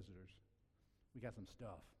 We have visitors. We got some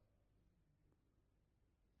stuff.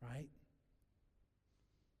 Right?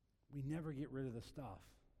 We never get rid of the stuff.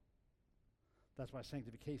 That's why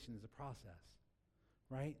sanctification is a process.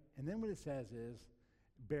 Right? And then what it says is,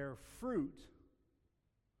 bear fruit.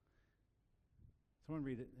 Someone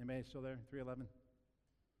read it. Anybody still there? 3:11?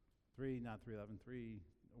 3, not 3:11. 3.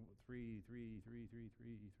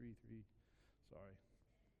 Sorry.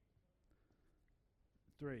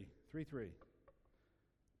 3.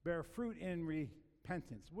 Bear fruit in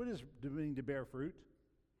repentance. What does it mean to bear fruit?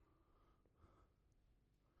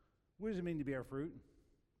 What does it mean to bear fruit?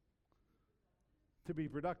 To be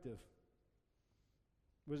productive.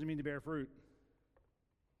 What does it mean to bear fruit?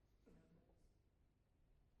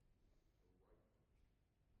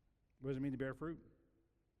 What does it mean to bear fruit?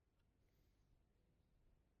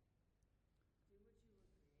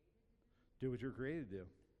 Do what you're created to do.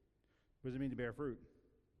 What does it mean to bear fruit?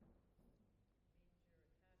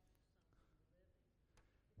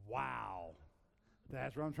 Wow.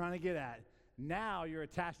 That's what I'm trying to get at. Now you're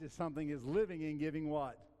attached to something is living and giving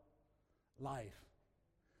what? Life.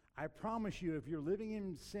 I promise you, if you're living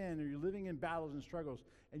in sin or you're living in battles and struggles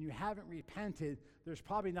and you haven't repented, there's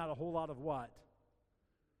probably not a whole lot of what?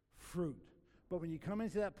 Fruit. But when you come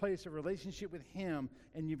into that place of relationship with him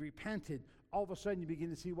and you've repented, all of a sudden you begin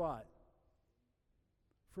to see what?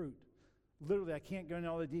 Fruit. Literally, I can't go into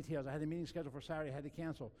all the details. I had a meeting scheduled for Saturday. I had to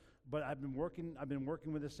cancel. But I've been working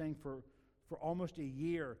with this thing for almost a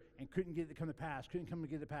year and couldn't get it to come to pass. Couldn't come to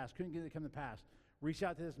get it to pass. Couldn't get it to come to pass. Reached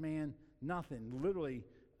out to this man. Nothing. Literally,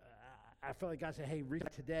 I felt like God said, hey, reach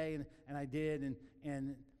out today. And I did.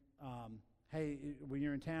 And hey, when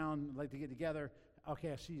you're in town, I'd like to get together.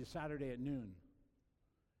 Okay, I'll see you Saturday at noon.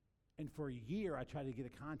 And for a year, I tried to get a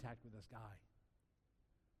contact with this guy.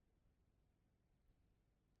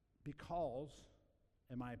 Because,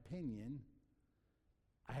 in my opinion,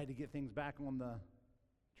 I had to get things back on the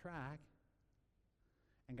track.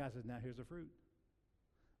 And God says, now here's the fruit.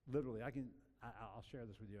 Literally, I'll share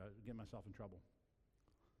this with you. I'll get myself in trouble.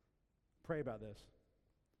 Pray about this.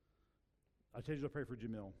 I told you to pray for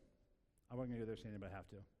Jamil. I wasn't going to go there saying it, but I have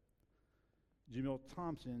to. Jamil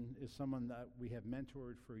Thompson is someone that we have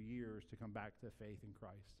mentored for years to come back to faith in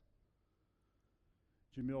Christ.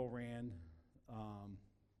 Jamil ran,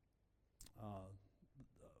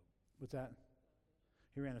 what's that?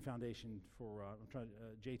 He ran a foundation for,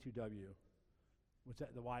 J2W. What's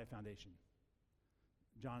that? The Wyatt Foundation.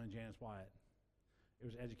 John and Janice Wyatt. It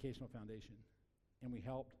was an educational foundation. And we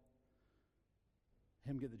helped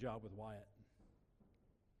him get the job with Wyatt.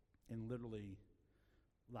 And literally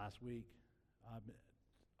last week,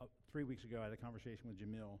 3 weeks ago, I had a conversation with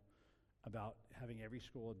Jamil about having every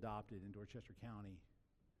school adopted in Dorchester County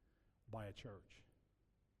by a church.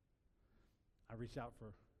 I reached out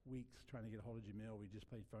for weeks trying to get a hold of Jamil. We just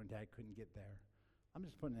played phone tag, couldn't get there. I'm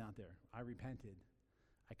just putting it out there. I repented.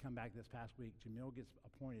 I come back this past week. Jamil gets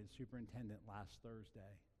appointed superintendent last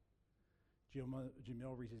Thursday.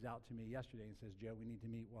 Jamil reaches out to me yesterday and says, Joe, we need to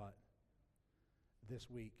meet what? this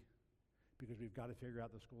week because we've got to figure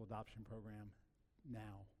out the school adoption program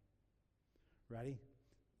now. Ready?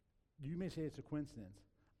 You may say it's a coincidence.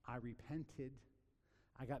 I repented.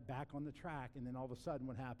 I got back on the track, and then all of a sudden,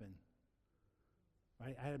 what happened?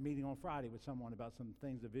 Right? I had a meeting on Friday with someone about some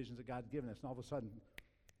things, the visions that God's given us, and all of a sudden,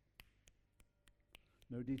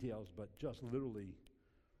 no details, but just literally,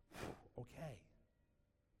 okay.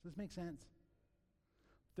 Does this make sense?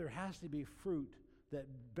 There has to be fruit that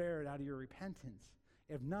bear it out of your repentance.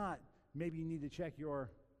 If not, maybe you need to check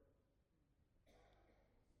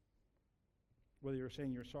whether you're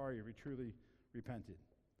saying you're sorry or you truly repented.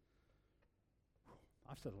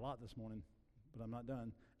 I've said a lot this morning, but I'm not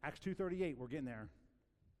done. Acts 2:38, we're getting there.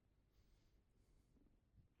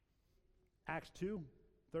 Acts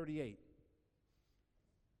 2:38.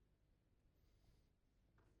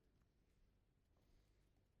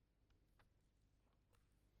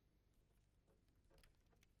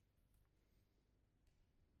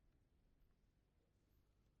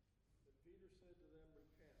 Then Peter said to them,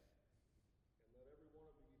 Repent, and let every one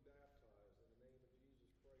of you be baptized in the name of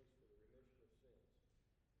Jesus Christ for the remission of sins,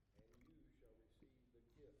 and you shall receive the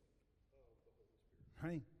gift of the Holy Spirit.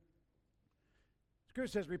 Honey?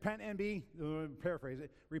 Scripture says, repent and be, paraphrase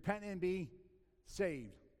it, repent and be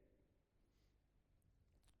saved.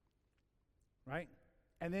 Right?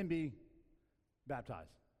 And then be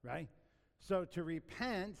baptized. Right? So to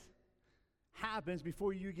repent happens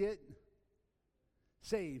before you get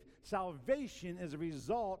saved. Salvation is a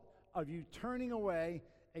result of you turning away,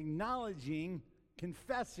 acknowledging,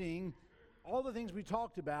 confessing all the things we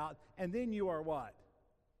talked about, and then you are what?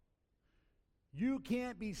 You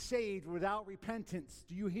can't be saved without repentance.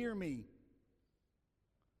 Do you hear me?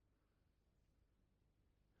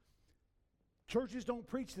 Churches don't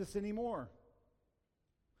preach this anymore.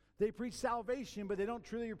 They preach salvation, but they don't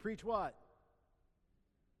truly preach what?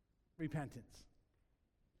 Repentance.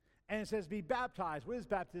 And it says be baptized. What does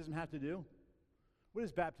baptism have to do? What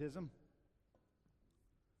is baptism?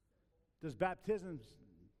 Does baptism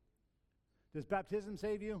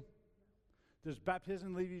save you? Does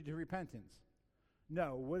baptism lead you to repentance?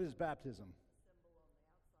 No. What is baptism?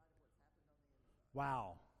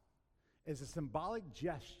 Wow. It's a symbolic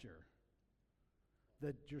gesture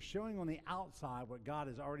that you're showing on the outside what God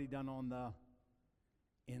has already done on the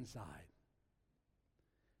inside.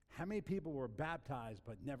 How many people were baptized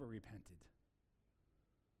but never repented?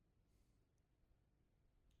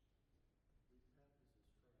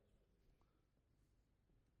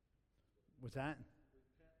 What's that?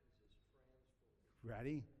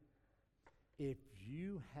 Ready? If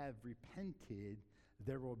you have repented,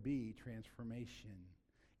 there will be transformation.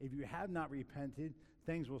 If you have not repented,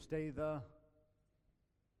 things will stay the...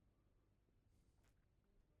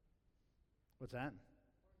 What's that?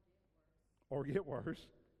 Or get worse.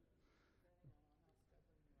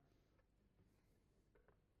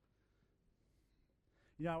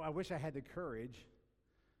 You know, I wish I had the courage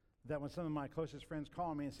that when some of my closest friends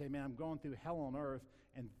call me and say, man, I'm going through hell on earth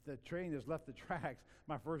and the train has left the tracks,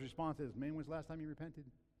 my first response is, man, when's the last time you repented?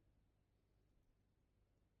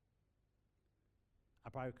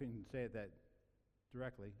 I probably couldn't say it that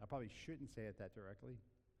directly. I probably shouldn't say it that directly.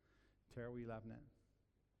 Tara, what are you laughing at?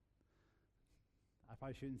 I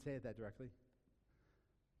probably shouldn't say it that directly.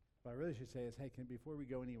 What I really should say is, hey, before we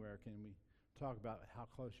go anywhere, can we talk about how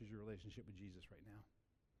close is your relationship with Jesus right now?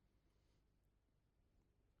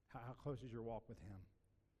 How close is your walk with Him?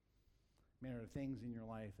 Man, are there things in your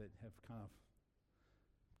life that have kind of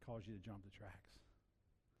caused you to jump the tracks?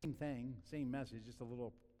 Same thing, same message, just a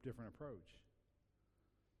little different approach.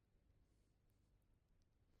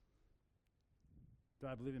 Do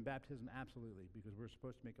I believe in baptism? Absolutely, because we're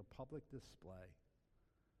supposed to make a public display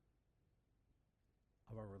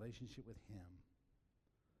of our relationship with Him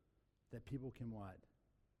that people can what?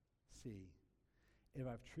 See. If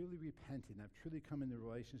I've truly repented and I've truly come into a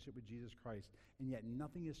relationship with Jesus Christ and yet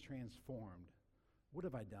nothing is transformed, what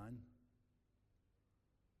have I done?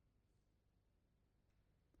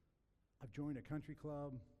 I've joined a country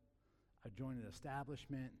club. I've joined an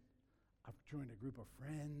establishment. I've joined a group of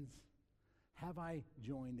friends. Have I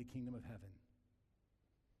joined the kingdom of heaven?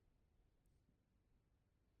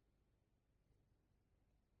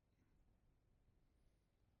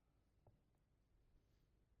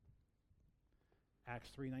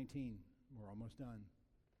 Acts 3:19. We're almost done.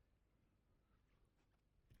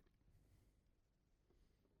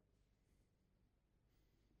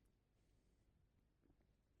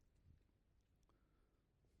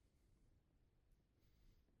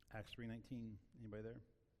 Acts 3:19. Anybody there? Repent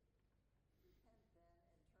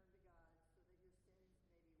then and turn to God so that your sins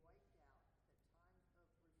may be wiped out, that times of refreshing may come from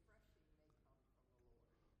the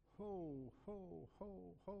Lord. Oh, ho,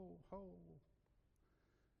 ho, ho, ho.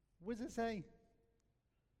 What does it say?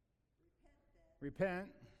 Repent.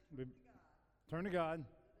 Re- Turn to God.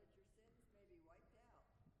 So that your sins may be wiped out,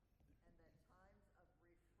 and that times of refreshing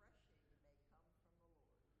may come from the Lord.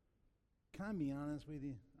 Can I be honest with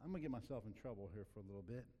you? I'm going to get myself in trouble here for a little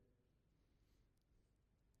bit.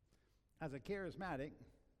 As a charismatic,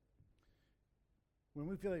 when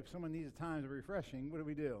we feel like someone needs a time of refreshing, what do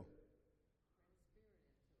we do?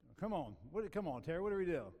 Come on. Come on, Terry. What do we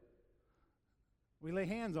do? We lay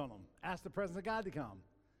hands on them. Ask the presence of God to come.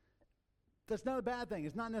 That's not a bad thing.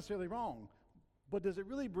 It's not necessarily wrong. But does it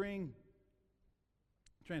really bring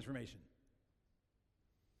transformation?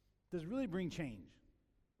 Does it really bring change?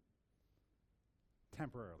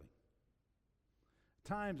 Temporarily.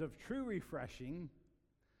 Times of true refreshing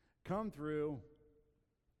come through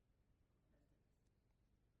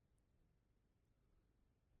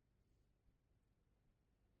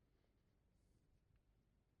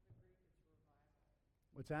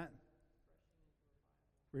what's that?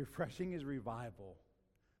 Refreshing is revival.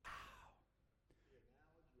 Wow. The analogy I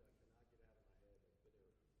cannot get out of my head, I've been here since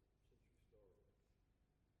you started, is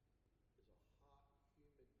a hot,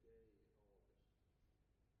 humid day in August and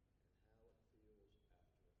how it feels after it thunders.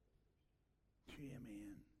 Yeah,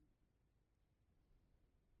 man.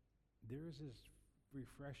 There is this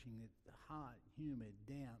refreshing, it's hot, humid,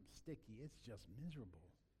 damp, sticky. It's just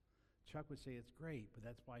miserable. Chuck would say it's great, but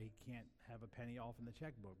that's why he can't have a penny off in the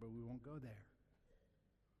checkbook, but we won't go there.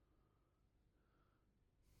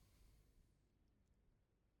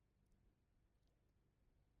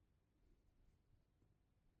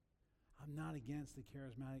 I'm not against the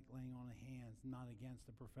charismatic laying on of hands. I'm not against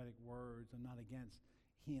the prophetic words. I'm not against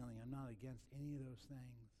healing. I'm not against any of those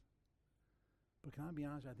things. But can I be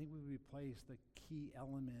honest? I think we replace the key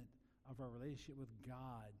element of our relationship with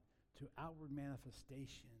God to outward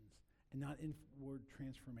manifestations and not inward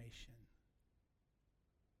transformation.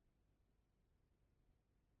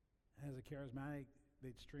 As a charismatic,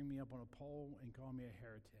 they'd string me up on a pole and call me a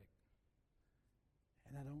heretic.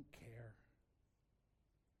 And I don't care.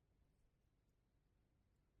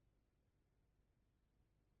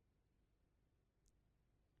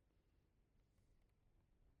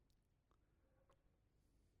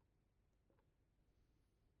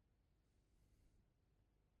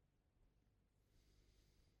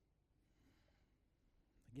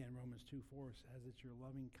 Again, Romans 2:4 says it's your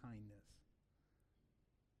loving kindness.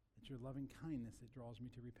 It's your loving kindness that draws me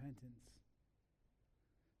to repentance.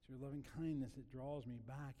 It's your loving kindness that draws me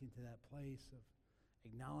back into that place of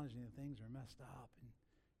acknowledging that things are messed up and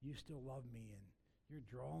you still love me and you're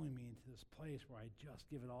drawing me into this place where I just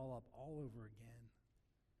give it all up all over again.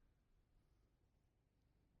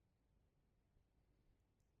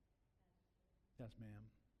 Yes, ma'am.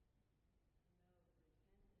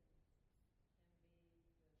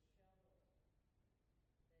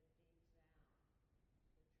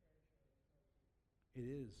 It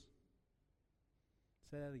is.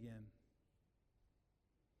 Say that again.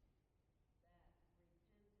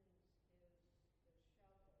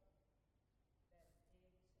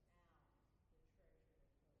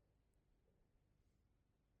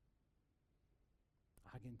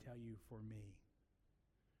 I can tell you for me,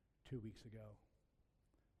 2 weeks ago,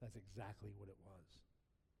 that's exactly what it was.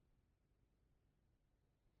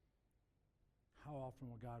 How often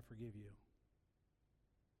will God forgive you?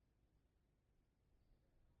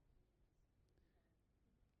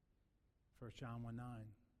 First John 1:9.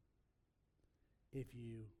 If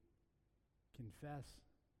you confess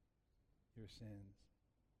your sins,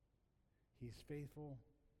 He's faithful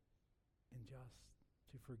and just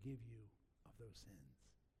to forgive you of those sins.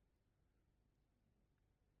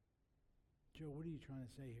 Joe, what are you trying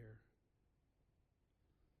to say here?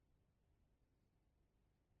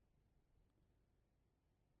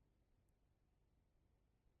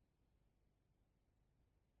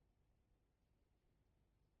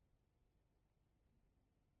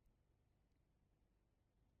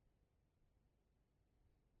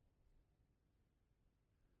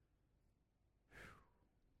 Whew.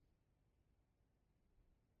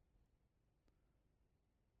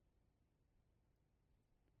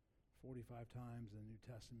 45 times in the New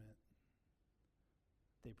Testament,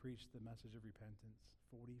 they preached the message of repentance.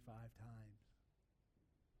 45 times.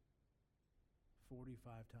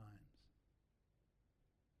 45 times.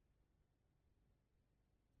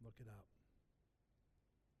 Look it up.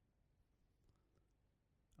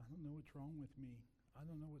 I don't know what's wrong with me. I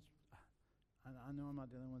don't know what's... I know I'm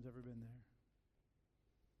not the only one who's ever been there.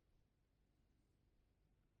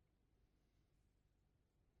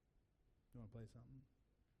 You want to play something?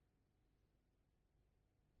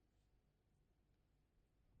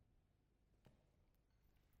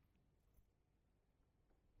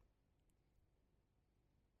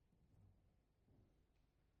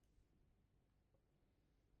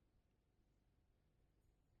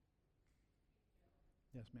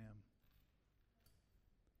 Yes, ma'am.